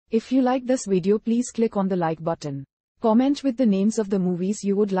If you like this video, please click on the like button. Comment with the names of the movies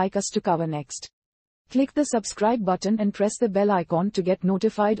you would like us to cover next. Click the subscribe button and press the bell icon to get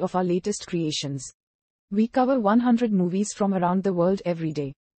notified of our latest creations. We cover 100 movies from around the world every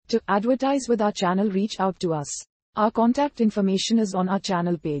day. To advertise with our channel, reach out to us. Our contact information is on our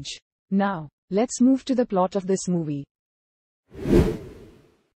channel page. Now, let's move to the plot of this movie.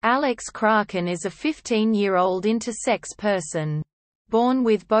 Alex Kraken is a 15-year-old intersex person, born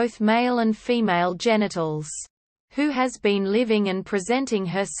with both male and female genitals, who has been living and presenting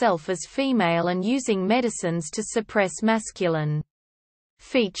herself as female and using medicines to suppress masculine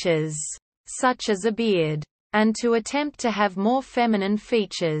features, such as a beard, and to attempt to have more feminine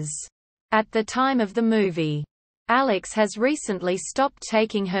features. At the time of the movie, Alex has recently stopped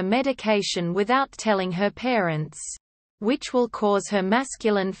taking her medication without telling her parents, which will cause her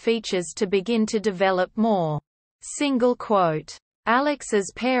masculine features to begin to develop more.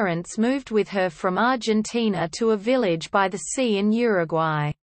 Alex's parents moved with her from Argentina to a village by the sea in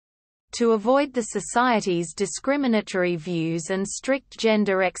Uruguay. To avoid the society's discriminatory views and strict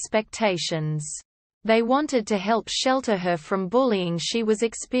gender expectations, they wanted to help shelter her from bullying she was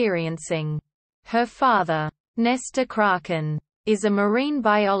experiencing. Her father, Nestor Kraken, is a marine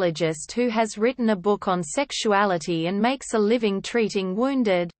biologist who has written a book on sexuality and makes a living treating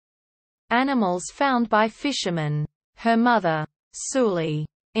wounded animals found by fishermen. Her mother, Sully,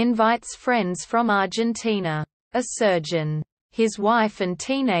 invites friends from Argentina, a surgeon, his wife and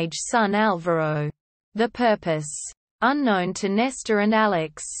teenage son Alvaro. The purpose, unknown to Nestor and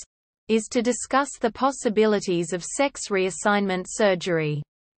Alex, is to discuss the possibilities of sex reassignment surgery,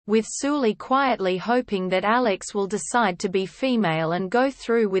 with Sully quietly hoping that Alex will decide to be female and go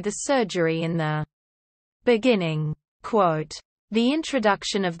through with the surgery in the beginning. The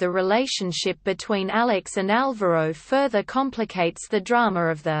introduction of the relationship between Alex and Alvaro further complicates the drama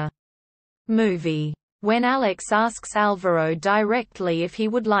of the movie. When Alex asks Alvaro directly if he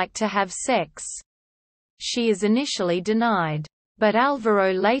would like to have sex, she is initially denied, but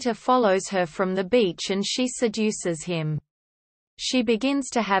Alvaro later follows her from the beach and she seduces him. She begins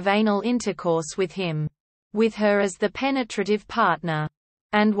to have anal intercourse with him, with her as the penetrative partner.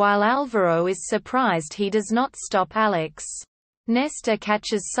 And while Alvaro is surprised, he does not stop Alex. Nestor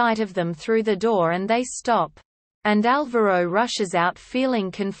catches sight of them through the door and they stop. And Alvaro rushes out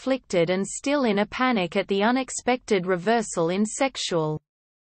feeling conflicted and still in a panic at the unexpected reversal in sexual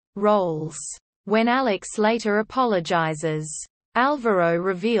roles. When Alex later apologizes, Alvaro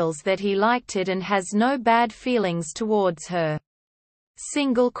reveals that he liked it and has no bad feelings towards her.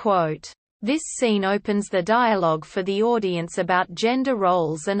 This scene opens the dialogue for the audience about gender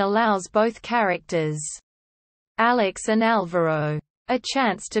roles and allows both characters, Alex and Alvaro, a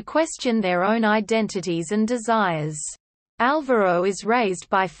chance to question their own identities and desires. Alvaro is raised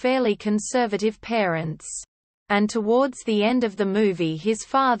by fairly conservative parents, and towards the end of the movie his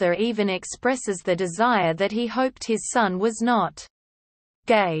father even expresses the desire that he hoped his son was not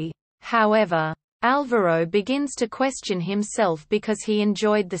gay. However, Alvaro begins to question himself because he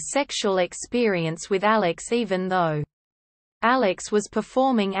enjoyed the sexual experience with Alex even though Alex was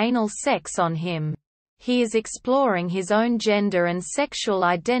performing anal sex on him. He is exploring his own gender and sexual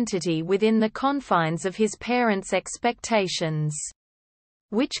identity within the confines of his parents' expectations,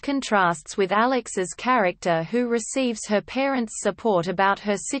 which contrasts with Alex's character who receives her parents' support about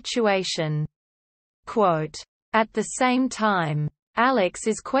her situation. At the same time, Alex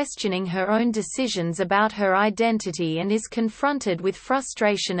is questioning her own decisions about her identity and is confronted with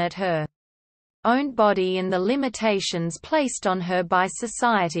frustration at her own body and the limitations placed on her by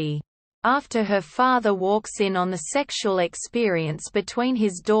society. After her father walks in on the sexual experience between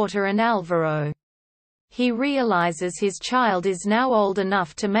his daughter and Alvaro, he realizes his child is now old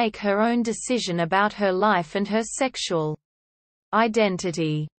enough to make her own decision about her life and her sexual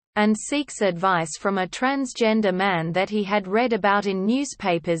identity, and seeks advice from a transgender man that he had read about in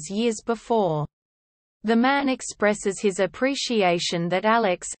newspapers years before. The man expresses his appreciation that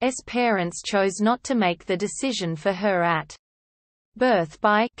Alex's parents chose not to make the decision for her at birth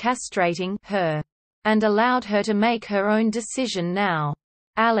by castrating her, and allowed her to make her own decision now.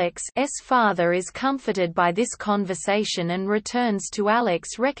 Alex's father is comforted by this conversation and returns to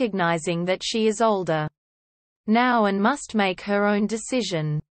Alex recognizing that she is older now and must make her own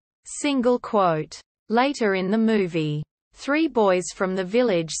decision. Later in the movie, 3 boys from the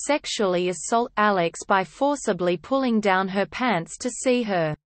village sexually assault Alex by forcibly pulling down her pants to see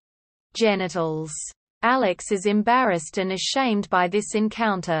her genitals. Alex is embarrassed and ashamed by this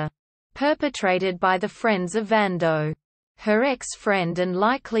encounter, perpetrated by the friends of Vando, her ex-friend and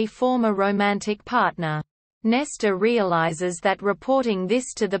likely former romantic partner. Nesta realizes that reporting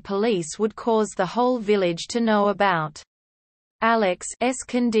this to the police would cause the whole village to know about Alex's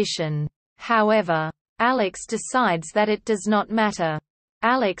condition. However, Alex decides that it does not matter.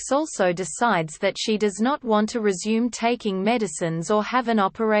 Alex also decides that she does not want to resume taking medicines or have an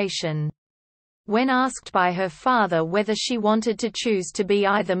operation. When asked by her father whether she wanted to choose to be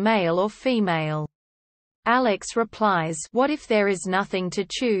either male or female, Alex replies, "What if there is nothing to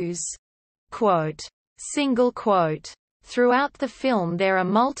choose?" Quote. Throughout the film there are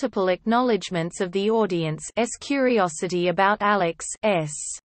multiple acknowledgements of the audience's curiosity about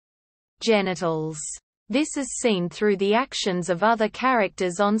Alex's genitals. This is seen through the actions of other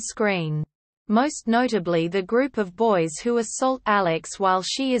characters on screen. Most notably the group of boys who assault Alex while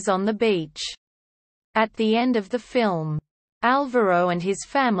she is on the beach. At the end of the film, Alvaro and his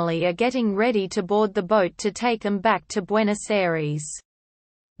family are getting ready to board the boat to take them back to Buenos Aires.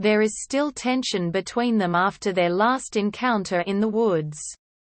 There is still tension between them after their last encounter in the woods.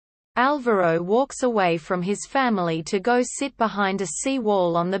 Alvaro walks away from his family to go sit behind a sea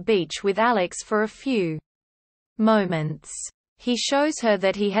wall on the beach with Alex for a few moments. He shows her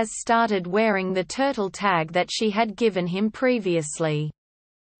that he has started wearing the turtle tag that she had given him previously.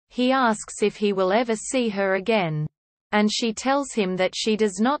 He asks if he will ever see her again, and she tells him that she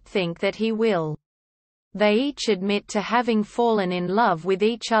does not think that he will. They each admit to having fallen in love with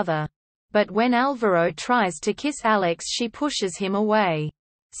each other, but when Alvaro tries to kiss Alex she pushes him away.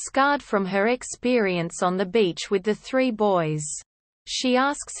 Scarred from her experience on the beach with the three boys, she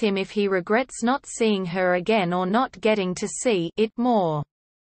asks him if he regrets not seeing her again or not getting to see it more.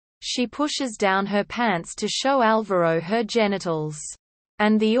 She pushes down her pants to show Alvaro her genitals,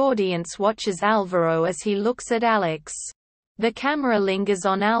 and the audience watches Alvaro as he looks at Alex. The camera lingers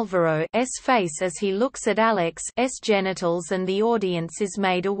on Alvaro's face as he looks at Alex's genitals and the audience is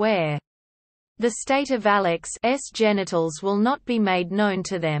made aware. The state of Alex's genitals will not be made known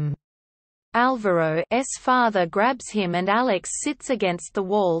to them. Alvaro's father grabs him and Alex sits against the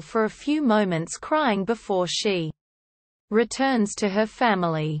wall for a few moments crying before she returns to her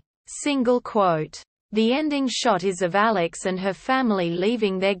family. The ending shot is of Alex and her family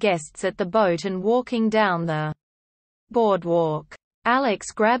leaving their guests at the boat and walking down the boardwalk.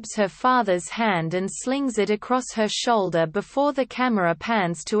 Alex grabs her father's hand and slings it across her shoulder before the camera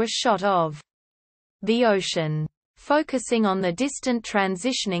pans to a shot of the ocean, focusing on the distant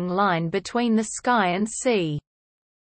transitioning line between the sky and sea.